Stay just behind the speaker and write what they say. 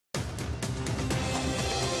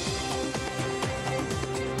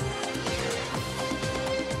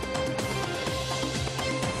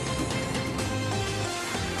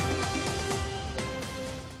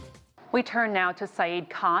We turn now to Saeed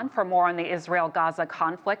Khan for more on the Israel-Gaza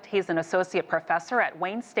conflict. He's an associate professor at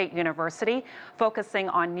Wayne State University, focusing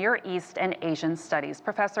on Near East and Asian studies.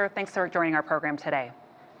 Professor, thanks for joining our program today.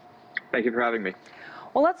 Thank you for having me.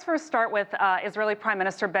 Well, let's first start with Israeli Prime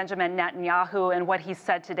Minister Benjamin Netanyahu and what he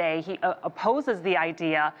said today. He opposes the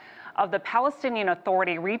idea of the Palestinian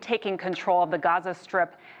Authority retaking control of the Gaza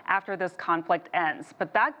Strip after this conflict ends.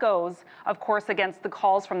 But that goes, of course, against the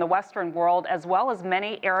calls from the Western world as well as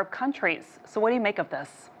many Arab countries. So what do you make of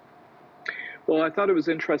this? Well, I thought it was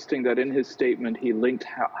interesting that in his statement he linked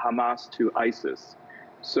Hamas to ISIS.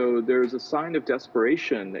 So there's a sign of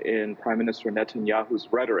desperation in Prime Minister Netanyahu's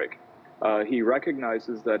rhetoric. He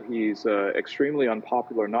recognizes that he's extremely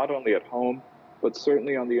unpopular, not only at home, but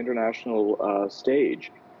certainly on the international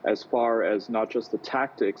stage, as far as not just the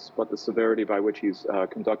tactics, but the severity by which he's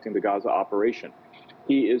conducting the Gaza operation.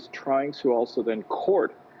 He is trying to also then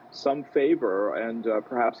court some favor and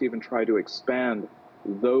perhaps even try to expand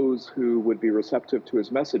those who would be receptive to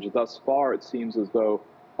his message. Thus far, it seems as though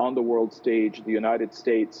on the world stage, the United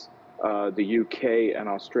States, the UK and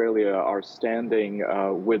Australia are standing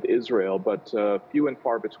with Israel, but few and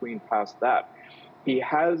far between past that. He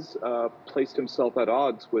has placed himself at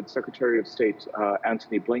odds with Secretary of State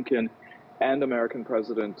Antony Blinken and American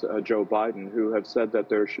President Joe Biden, who have said that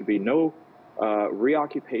there should be no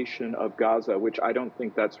reoccupation of Gaza, which I don't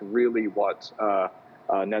think that's really what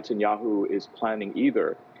Netanyahu is planning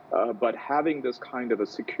either. But having this kind of a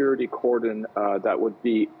security cordon that would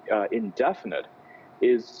be indefinite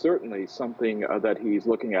is certainly something that he's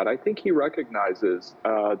looking at. I think he recognizes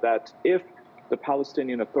that if the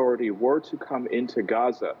Palestinian Authority were to come into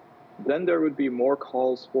Gaza, then there would be more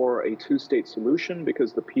calls for a two-state solution,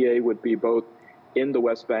 because the PA would be both in the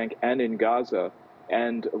West Bank and in Gaza,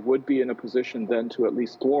 and would be in a position then to at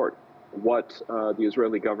least thwart what the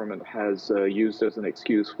Israeli government has used as an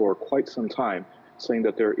excuse for quite some time, saying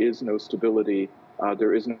that there is no stability,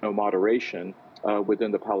 there is no moderation within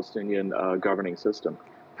the Palestinian governing system.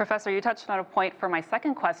 Professor, you touched on a point for my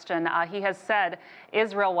second question. He has said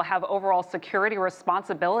Israel will have overall security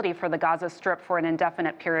responsibility for the Gaza Strip for an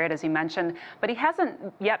indefinite period, as you mentioned, but he hasn't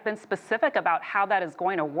yet been specific about how that is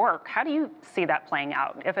going to work. How do you see that playing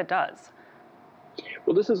out, if it does?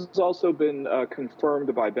 Well, this has also been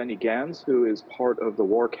confirmed by Benny Gantz, who is part of the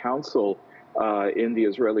War Council in the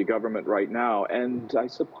Israeli government right now, and I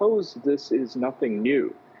suppose this is nothing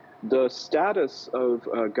new. The status of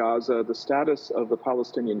Gaza, the status of the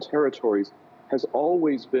Palestinian territories has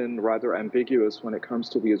always been rather ambiguous when it comes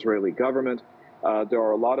to the Israeli government. There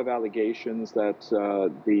are a lot of allegations that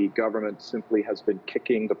the government simply has been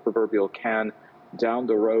kicking the proverbial can down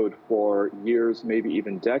the road for years, maybe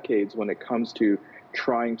even decades, when it comes to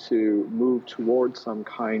trying to move towards some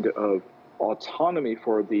kind of autonomy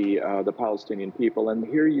for the Palestinian people. And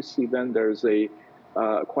here you see then there's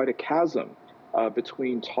quite a chasm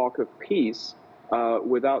between talk of peace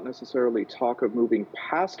without necessarily talk of moving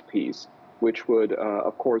past peace, which would,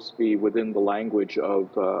 of course, be within the language of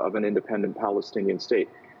an independent Palestinian state.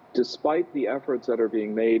 Despite the efforts that are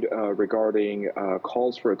being made regarding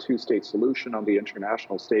calls for a two-state solution on the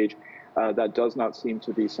international stage, that does not seem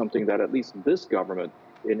to be something that at least this government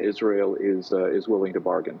in Israel is willing to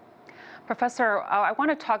bargain. Professor, I want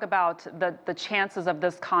to talk about the chances of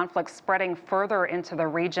this conflict spreading further into the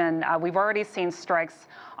region. We've already seen strikes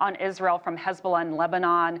on Israel from Hezbollah in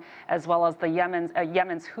Lebanon, as well as the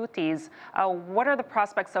Yemen's Houthis. What are the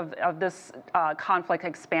prospects of this conflict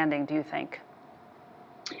expanding, do you think?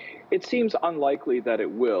 It seems unlikely that it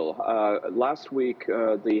will. Last week,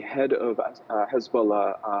 the head of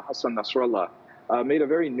Hezbollah, Hassan Nasrallah, made a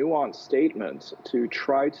very nuanced statement to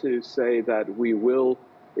try to say that we will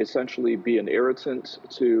essentially be an irritant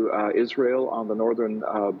to Israel on the northern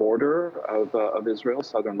border of Israel,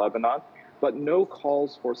 southern Lebanon, but no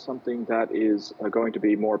calls for something that is going to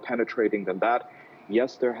be more penetrating than that.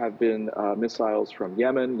 Yes, there have been missiles from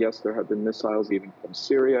Yemen. Yes, there have been missiles even from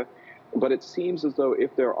Syria. But it seems as though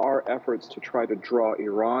if there are efforts to try to draw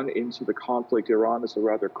Iran into the conflict, Iran is a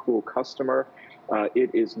rather cool customer.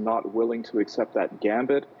 It is not willing to accept that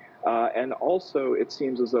gambit. And also, it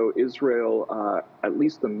seems as though Israel, at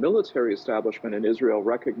least the military establishment in Israel,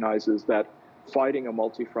 recognizes that fighting a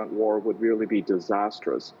multi-front war would really be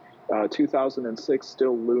disastrous. 2006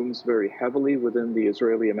 still looms very heavily within the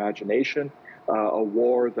Israeli imagination, a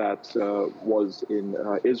war that was in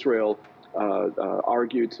Israel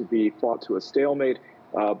argued to be fought to a stalemate,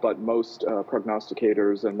 but most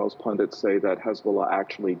prognosticators and most pundits say that Hezbollah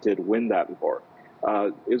actually did win that war.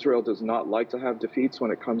 Israel does not like to have defeats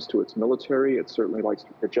when it comes to its military. It certainly likes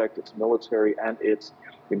to project its military and its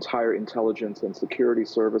entire intelligence and security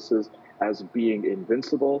services as being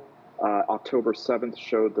invincible. October 7th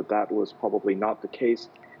showed that that was probably not the case,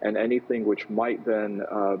 and anything which might then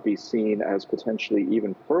be seen as potentially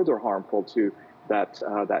even further harmful to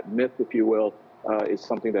that myth, if you will, is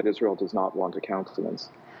something that Israel does not want to countenance.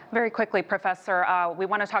 Very quickly, Professor, we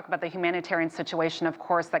want to talk about the humanitarian situation, of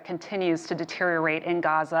course, that continues to deteriorate in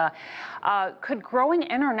Gaza. Could growing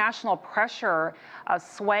international pressure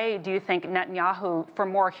sway, do you think, Netanyahu for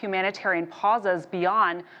more humanitarian pauses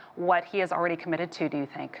beyond what he has already committed to, do you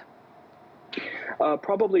think?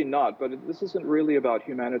 Probably not, but this isn't really about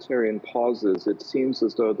humanitarian pauses. It seems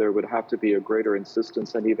as though there would have to be a greater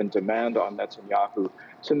insistence and even demand on Netanyahu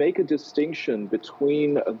to make a distinction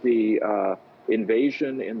between the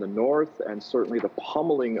invasion in the north and certainly the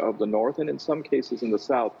pummeling of the north, and in some cases in the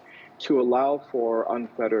south, to allow for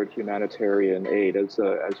unfettered humanitarian aid. As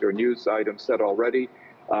your news item said already,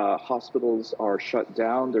 hospitals are shut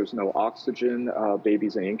down. There's no oxygen.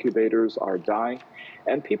 Babies in incubators are dying.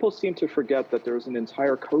 And people seem to forget that there's an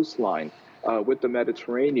entire coastline with the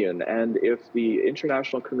Mediterranean. And if the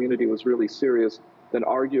international community was really serious, then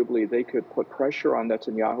arguably they could put pressure on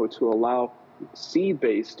Netanyahu to allow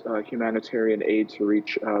sea-based humanitarian aid to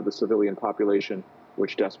reach the civilian population,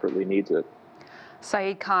 which desperately needs it.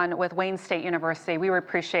 Saeed Khan with Wayne State University, we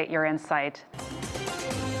appreciate your insight.